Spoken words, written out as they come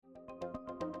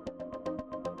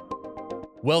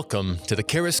Welcome to the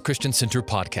Charis Christian Center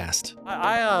podcast.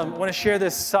 I want to share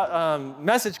this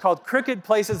message called Crooked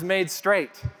Places Made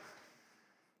Straight.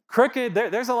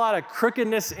 There's a lot of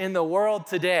crookedness in the world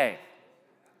today.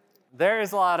 There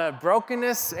is a lot of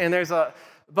brokenness, and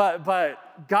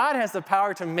but God has the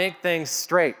power to make things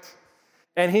straight,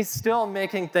 and He's still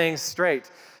making things straight.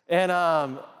 And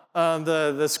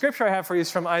the scripture I have for you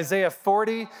is from Isaiah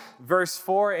 40, verse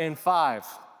 4 and 5.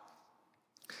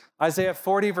 Isaiah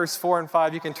 40, verse 4 and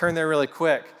 5, you can turn there really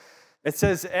quick. It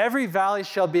says, "Every valley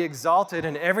shall be exalted,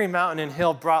 and every mountain and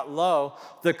hill brought low.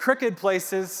 The crooked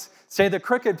places," say the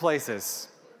crooked places,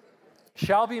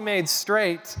 "shall be made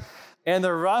straight, and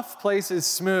the rough places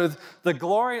smooth. The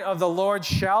glory of the Lord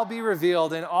shall be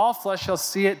revealed, and all flesh shall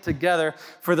see it together,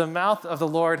 for the mouth of the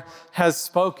Lord has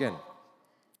spoken."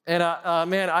 And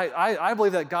I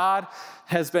believe that God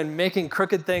has been making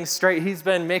crooked things straight. He's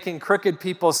been making crooked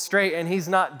people straight, and He's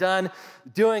not done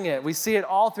doing it. We see it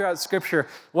all throughout Scripture.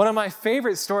 One of my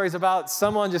favorite stories about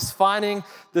someone just finding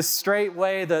the straight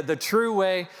way, the true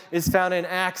way, is found in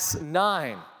Acts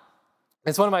 9.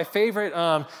 It's one of my favorite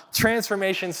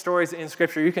transformation stories in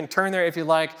Scripture. You can turn there if you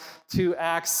like to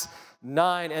Acts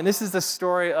 9. And this is the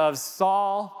story of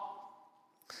Saul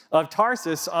of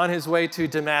Tarsus on his way to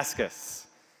Damascus.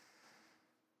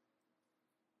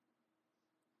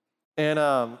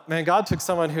 And God took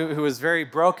someone who was very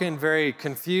broken, very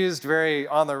confused, very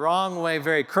on the wrong way,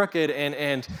 very crooked,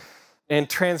 and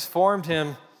transformed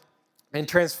him, him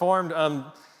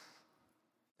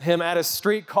at a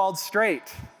street called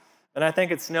Straight. And I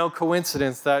think it's no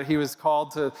coincidence that he was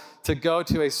called to go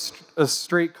to a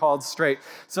street called Straight.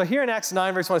 So here in Acts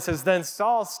 9, verse 1, it says, "Then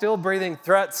Saul, still breathing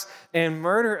threats and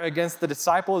murder against the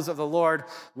disciples of the Lord,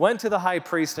 went to the high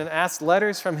priest and asked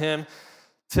letters from him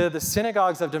to the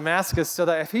synagogues of Damascus, so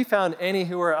that if he found any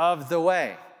who were of the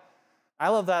way." I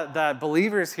love that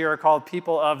believers here are called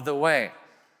people of the way.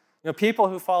 People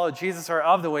who follow Jesus are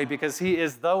of the way because He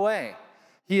is the way.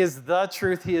 He is the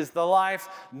truth. He is the life.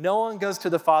 No one goes to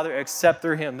the Father except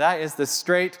through Him. That is the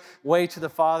straight way to the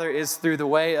Father, is through the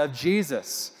way of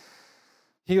Jesus.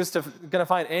 He was going to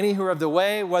find any who were of the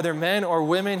way, whether men or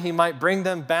women. He might bring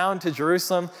them bound to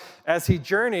Jerusalem. As he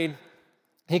journeyed,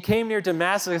 he came near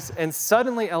Damascus, and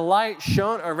suddenly a light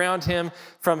shone around him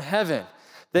from heaven.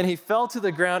 Then he fell to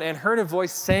the ground and heard a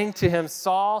voice saying to him,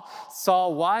 "Saul,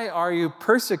 Saul, why are you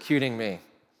persecuting me?"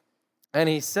 And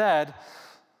he said,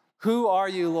 "Who are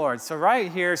you, Lord?" So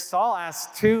right here, Saul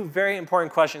asks two very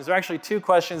important questions. There are actually two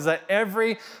questions that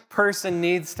every person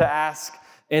needs to ask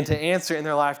and to answer in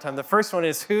their lifetime. The first one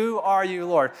is, who are you,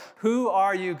 Lord? Who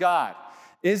are you, God?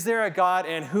 Is there a God,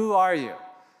 and who are you?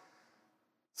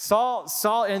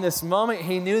 Saul, in this moment,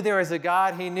 he knew there was a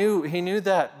God. He knew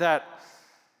that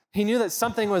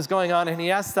something was going on, and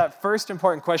he asked that first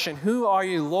important question, "Who are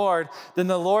you, Lord?" Then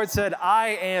the Lord said, "I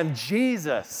am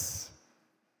Jesus."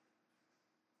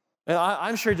 And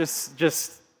I'm sure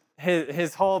just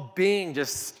his whole being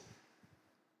just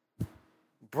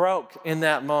broke in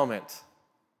that moment.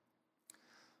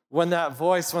 When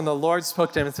the Lord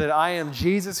spoke to him and said, "I am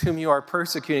Jesus whom you are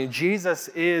persecuting." Jesus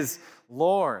is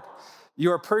Lord.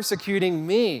 You are persecuting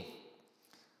me.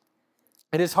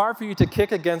 It is hard for you to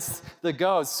kick against the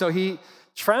goads. So he,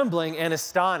 trembling and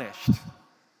astonished,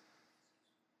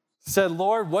 said,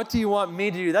 "Lord, what do you want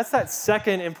me to do?" That's that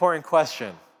second important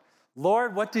question.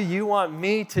 Lord, what do you want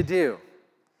me to do?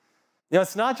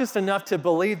 It's not just enough to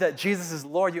believe that Jesus is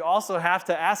Lord. You also have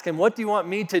to ask Him, what do you want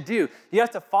me to do? You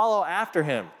have to follow after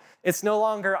Him. It's no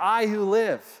longer I who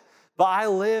live, but I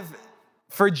live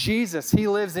for Jesus. He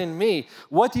lives in me.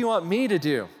 What do you want me to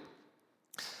do?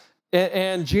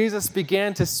 And Jesus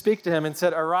began to speak to him and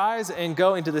said, "Arise and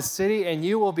go into the city, and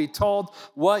you will be told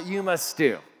what you must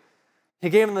do." He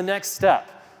gave him the next step.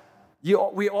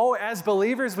 As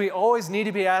believers, we always need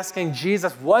to be asking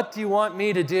Jesus, what do you want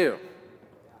me to do?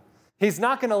 He's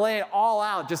not going to lay it all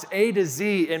out, just A to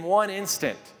Z in one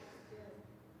instant.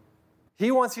 He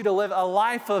wants you to live a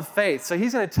life of faith. So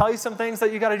He's going to tell you some things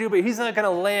that you got to do, but He's not going to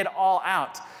lay it all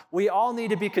out. We all need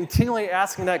to be continually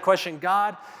asking that question,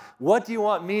 God, what do you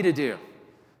want me to do?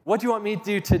 What do you want me to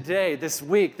do today, this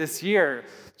week, this year?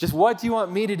 Just what do you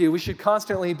want me to do? We should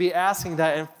constantly be asking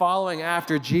that and following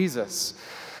after Jesus.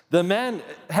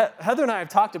 Heather and I have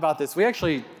talked about this. We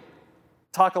actually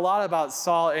talk a lot about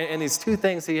Saul and these two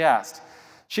things he asked.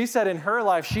 She said in her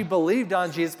life, she believed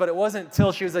on Jesus, but it wasn't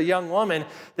until she was a young woman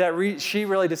that she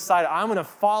really decided, I'm going to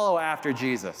follow after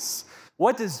Jesus.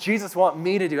 What does Jesus want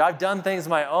me to do? I've done things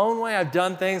my own way. I've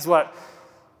done things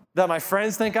that my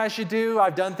friends think I should do.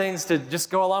 I've done things to just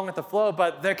go along with the flow.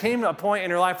 But there came a point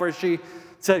in her life where she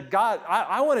said, God,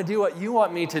 I want to do what you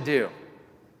want me to do.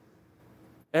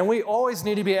 And we always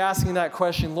need to be asking that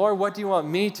question, Lord, what do you want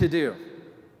me to do?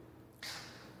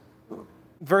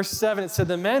 Verse 7, it said,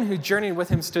 the men who journeyed with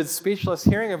him stood speechless,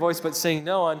 hearing a voice but seeing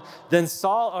no one. Then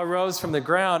Saul arose from the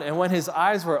ground, and when his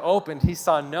eyes were opened, he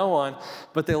saw no one,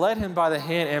 but they led him by the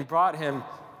hand and brought him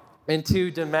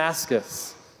into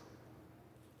Damascus.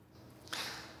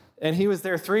 And he was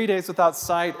there 3 days without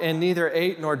sight, and neither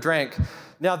ate nor drank.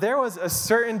 Now there was a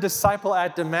certain disciple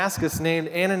at Damascus named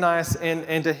Ananias,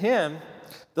 and to him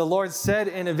the Lord said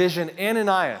in a vision,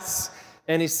 Ananias.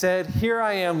 And he said, here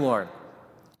I am, Lord.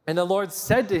 And the Lord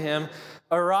said to him,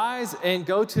 arise and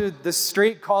go to the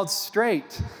street called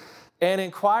Straight, and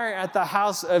inquire at the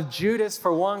house of Judas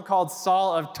for one called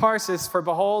Saul of Tarsus, for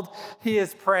behold, he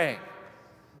is praying.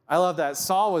 I love that.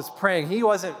 Saul was praying. He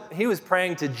was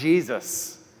praying to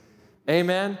Jesus.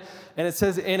 Amen. And it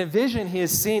says, in a vision, he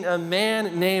has seen a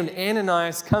man named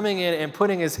Ananias coming in and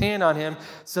putting his hand on him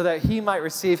so that he might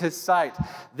receive his sight.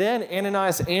 Then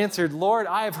Ananias answered, Lord,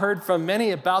 I have heard from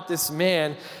many about this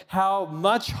man, how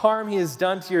much harm he has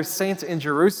done to your saints in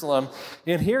Jerusalem.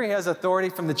 And here he has authority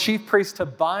from the chief priest to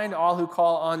bind all who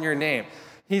call on your name.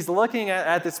 He's looking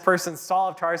at this person, Saul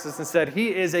of Tarsus, and said,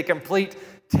 he is a complete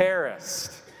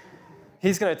terrorist.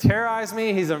 He's going to terrorize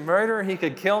me. He's a murderer. He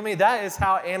could kill me. That is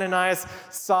how Ananias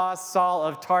saw Saul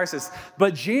of Tarsus.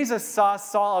 But Jesus saw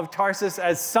Saul of Tarsus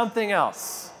as something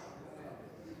else.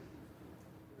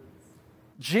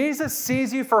 Jesus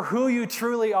sees you for who you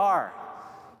truly are.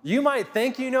 You might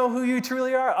think you know who you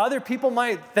truly are. Other people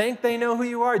might think they know who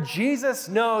you are. Jesus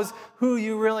knows who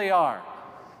you really are.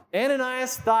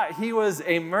 Ananias thought he was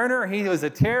a murderer. He was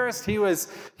a terrorist. He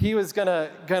was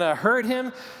gonna hurt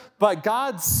him. But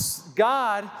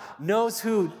God knows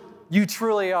who you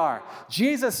truly are.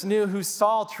 Jesus knew who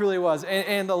Saul truly was.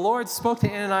 And the Lord spoke to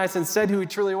Ananias and said who he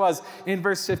truly was in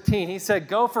verse 15. He said,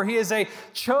 go, for he is a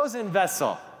chosen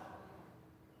vessel.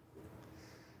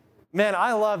 Man,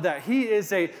 I love that.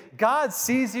 God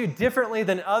sees you differently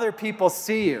than other people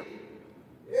see you.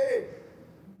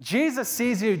 Jesus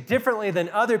sees you differently than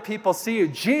other people see you.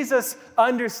 Jesus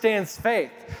understands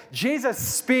faith. Jesus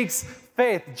speaks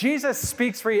faith. Jesus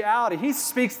speaks reality. He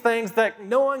speaks things that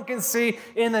no one can see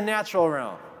in the natural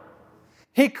realm.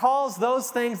 He calls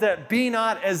those things that be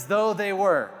not as though they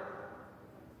were.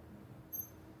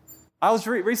 I was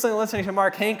recently listening to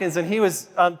Mark Hankins, and he was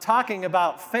talking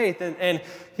about faith, and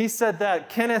he said that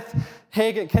Kenneth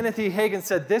E. Hagin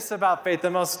said this about faith: the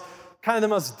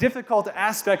most difficult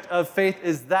aspect of faith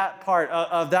is that part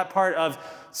of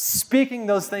speaking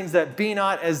those things that be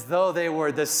not as though they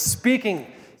were, the speaking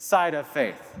side of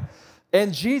faith.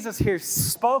 And Jesus here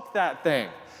spoke that thing.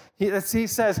 He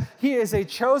says, he is a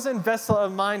chosen vessel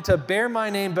of mine to bear my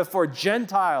name before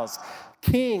Gentiles,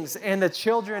 kings, and the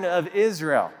children of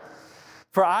Israel.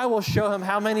 For I will show him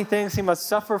how many things he must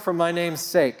suffer for my name's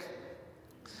sake.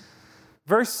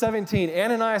 Verse 17,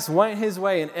 Ananias went his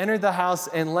way and entered the house,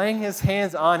 and laying his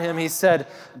hands on him, he said,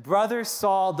 Brother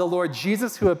Saul, the Lord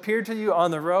Jesus, who appeared to you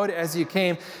on the road as you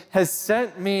came, has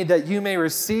sent me that you may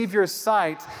receive your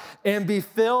sight and be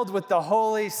filled with the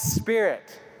Holy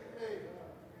Spirit.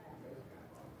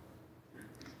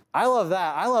 I love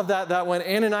that. I love that when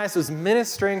Ananias was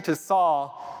ministering to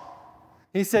Saul,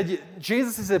 he said,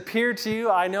 Jesus has appeared to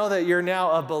you. I know that you're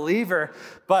now a believer,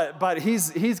 but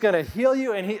he's going to heal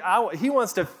you, and he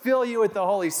wants to fill you with the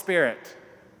Holy Spirit.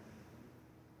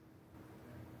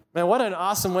 Man, what an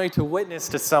awesome way to witness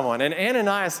to someone. And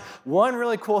Ananias, one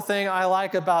really cool thing I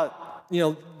like about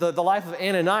the life of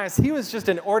Ananias, he was just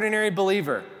an ordinary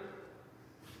believer.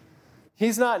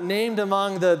 He's not named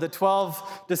among the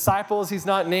 12 disciples. He's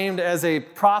not named as a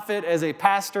prophet, as a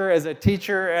pastor, as a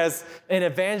teacher, as an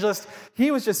evangelist. He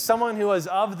was just someone who was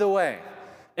of the way.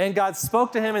 And God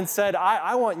spoke to him and said,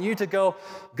 I want you to go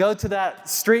to that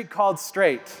street called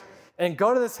Straight and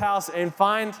go to this house and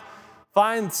find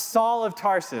Saul of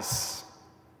Tarsus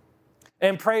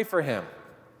and pray for him.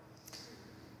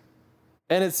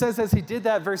 And it says as he did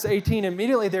that, verse 18,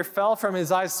 immediately there fell from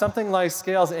his eyes something like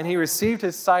scales, and he received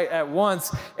his sight at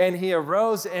once, and he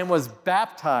arose and was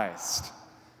baptized.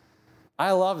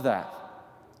 I love that.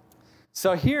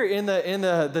 So here in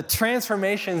the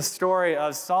transformation story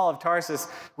of Saul of Tarsus,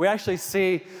 we actually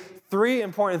see three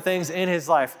important things in his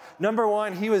life. Number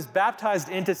one, he was baptized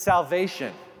into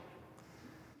salvation.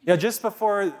 Just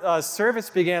before service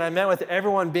began, I met with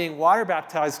everyone being water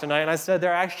baptized tonight, and I said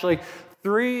there are actually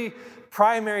three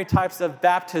primary types of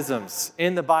baptisms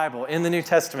in the Bible, in the New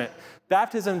Testament.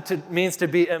 Baptism means to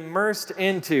be immersed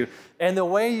into. And the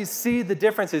way you see the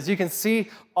differences, you can see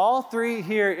all three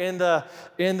here in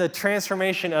the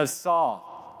transformation of Saul.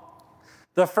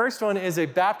 The first one is a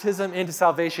baptism into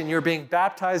salvation. You're being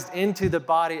baptized into the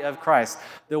body of Christ.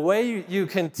 The way you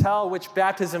can tell which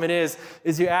baptism it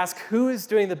is you ask who is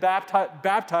doing the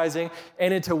baptizing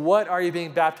and into what are you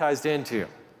being baptized into.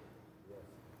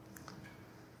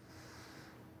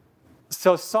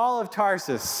 So Saul of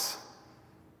Tarsus,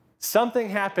 something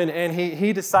happened and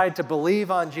he decided to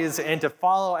believe on Jesus and to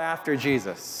follow after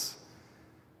Jesus.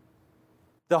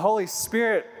 The Holy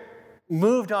Spirit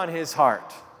moved on his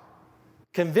heart,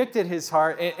 convicted his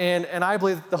heart, and I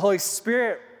believe that the Holy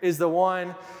Spirit is the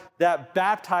one that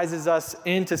baptizes us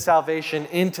into salvation,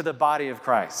 into the body of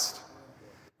Christ.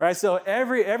 Right? So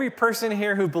every person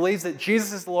here who believes that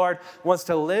Jesus is Lord wants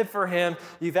to live for him.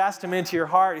 You've asked him into your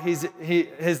heart.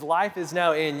 His life is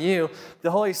now in you.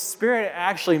 The Holy Spirit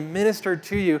actually ministered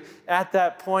to you at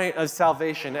that point of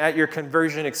salvation, at your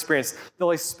conversion experience. The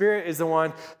Holy Spirit is the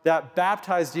one that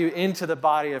baptized you into the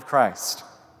body of Christ.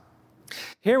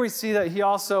 Here we see that he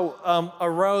also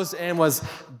arose and was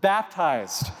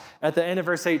baptized. At the end of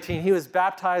verse 18, he was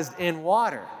baptized in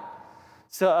water.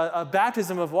 So a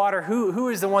baptism of water, who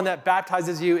is the one that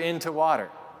baptizes you into water?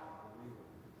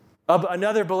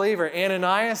 Another believer.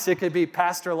 Ananias, it could be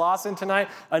Pastor Lawson tonight.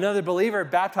 Another believer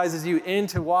baptizes you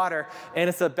into water, and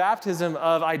it's a baptism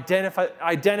of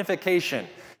identification.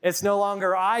 It's no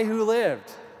longer I who lived.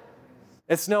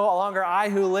 It's no longer I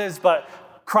who lives, but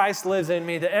Christ lives in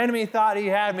me. The enemy thought he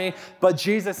had me, but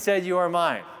Jesus said, you are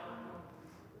mine.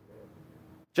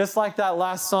 Just like that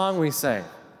last song we sang.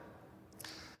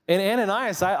 And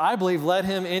Ananias, I believe, led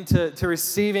him into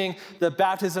receiving the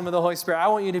baptism of the Holy Spirit. I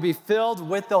want you to be filled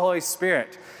with the Holy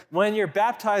Spirit. When you're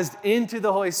baptized into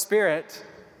the Holy Spirit,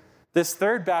 this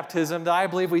third baptism that I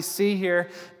believe we see here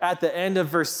at the end of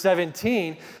verse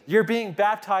 17, you're being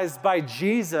baptized by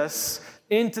Jesus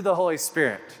into the Holy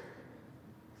Spirit.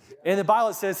 In the Bible,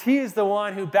 it says, he is the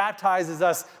one who baptizes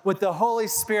us with the Holy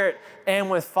Spirit and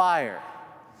with fire.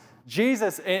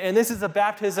 Jesus, and this is a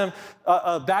baptism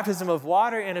of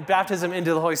water and a baptism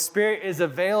into the Holy Spirit is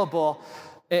available,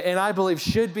 and I believe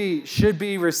should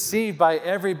be received by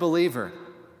every believer.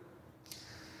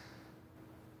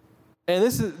 And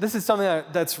this is something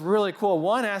that's really cool.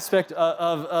 One aspect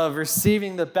of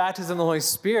receiving the baptism of the Holy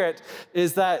Spirit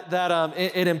is that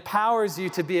it empowers you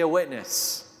to be a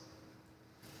witness.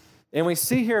 And we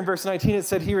see here in verse 19, it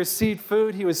said he received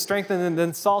food, he was strengthened, and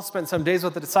then Saul spent some days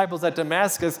with the disciples at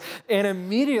Damascus, and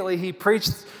immediately he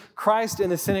preached Christ in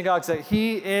the synagogues that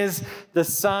he is the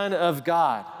Son of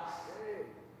God.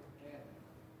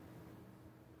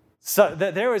 So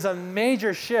there was a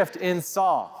major shift in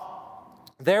Saul.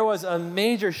 There was a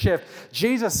major shift.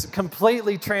 Jesus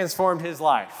completely transformed his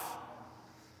life.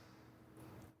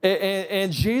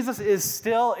 And Jesus is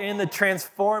still in the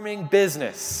transforming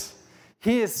business.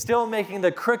 He is still making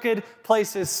the crooked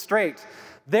places straight.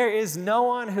 There is no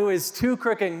one who is too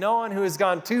crooked, no one who has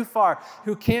gone too far,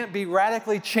 who can't be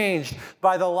radically changed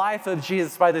by the life of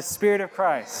Jesus, by the Spirit of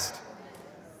Christ.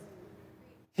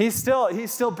 He's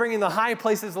still bringing the high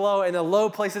places low and the low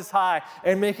places high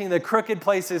and making the crooked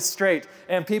places straight.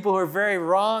 And people who are very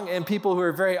wrong and people who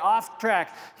are very off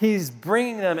track, he's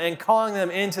bringing them and calling them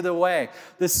into the way.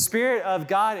 The Spirit of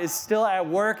God is still at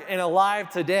work and alive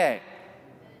today.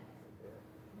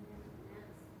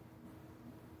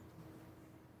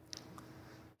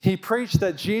 He preached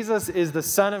that Jesus is the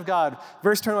Son of God.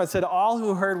 Verse 21 said, all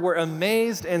who heard were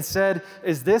amazed and said,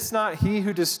 is this not he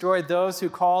who destroyed those who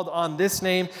called on this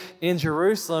name in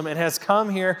Jerusalem and has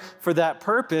come here for that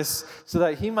purpose so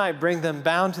that he might bring them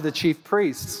bound to the chief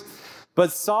priests?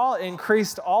 But Saul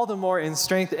increased all the more in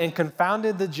strength and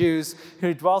confounded the Jews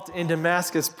who dwelt in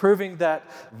Damascus, proving that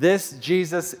this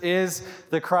Jesus is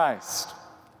the Christ.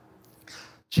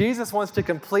 Jesus wants to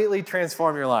completely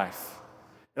transform your life.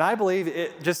 And I believe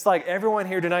it, just like everyone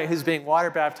here tonight who's being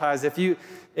water baptized, if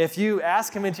you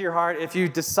ask him into your heart, if you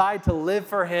decide to live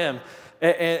for him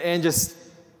and just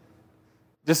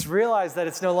realize that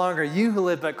it's no longer you who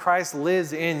live, but Christ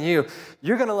lives in you,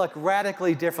 you're going to look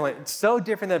radically differently. It's so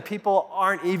different that people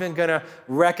aren't even going to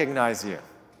recognize you.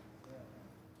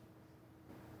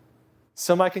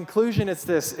 So my conclusion is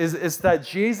this, is that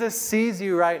Jesus sees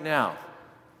you right now.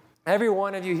 Every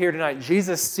one of you here tonight,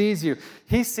 Jesus sees you.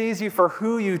 He sees you for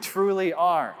who you truly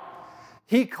are.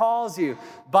 He calls you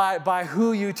by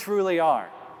who you truly are.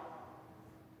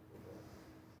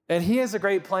 And he has a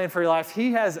great plan for your life.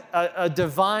 He has a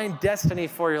divine destiny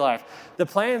for your life. The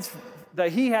plans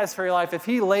that he has for your life, if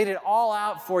he laid it all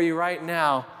out for you right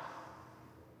now,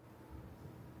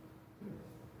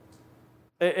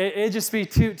 it'd just be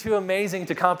too amazing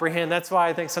to comprehend. That's why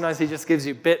I think sometimes he just gives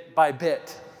you bit by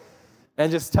bit. And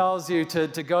just tells you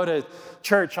to go to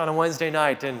church on a Wednesday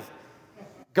night and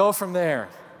Go from there.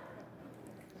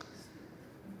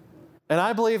 And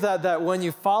I believe that when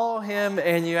you follow him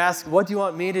and you ask, what do you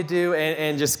want me to do,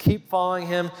 and just keep following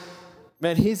him,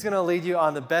 man, he's going to lead you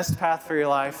on the best path for your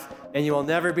life, and you will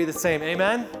never be the same.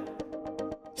 Amen?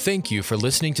 Thank you for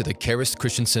listening to the Charis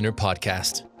Christian Center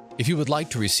podcast. If you would like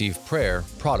to receive prayer,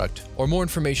 product, or more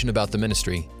information about the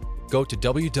ministry, go to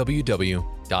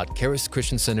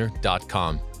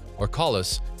www.charischristiancenter.com or call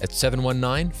us at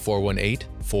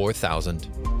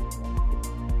 719-418-4000.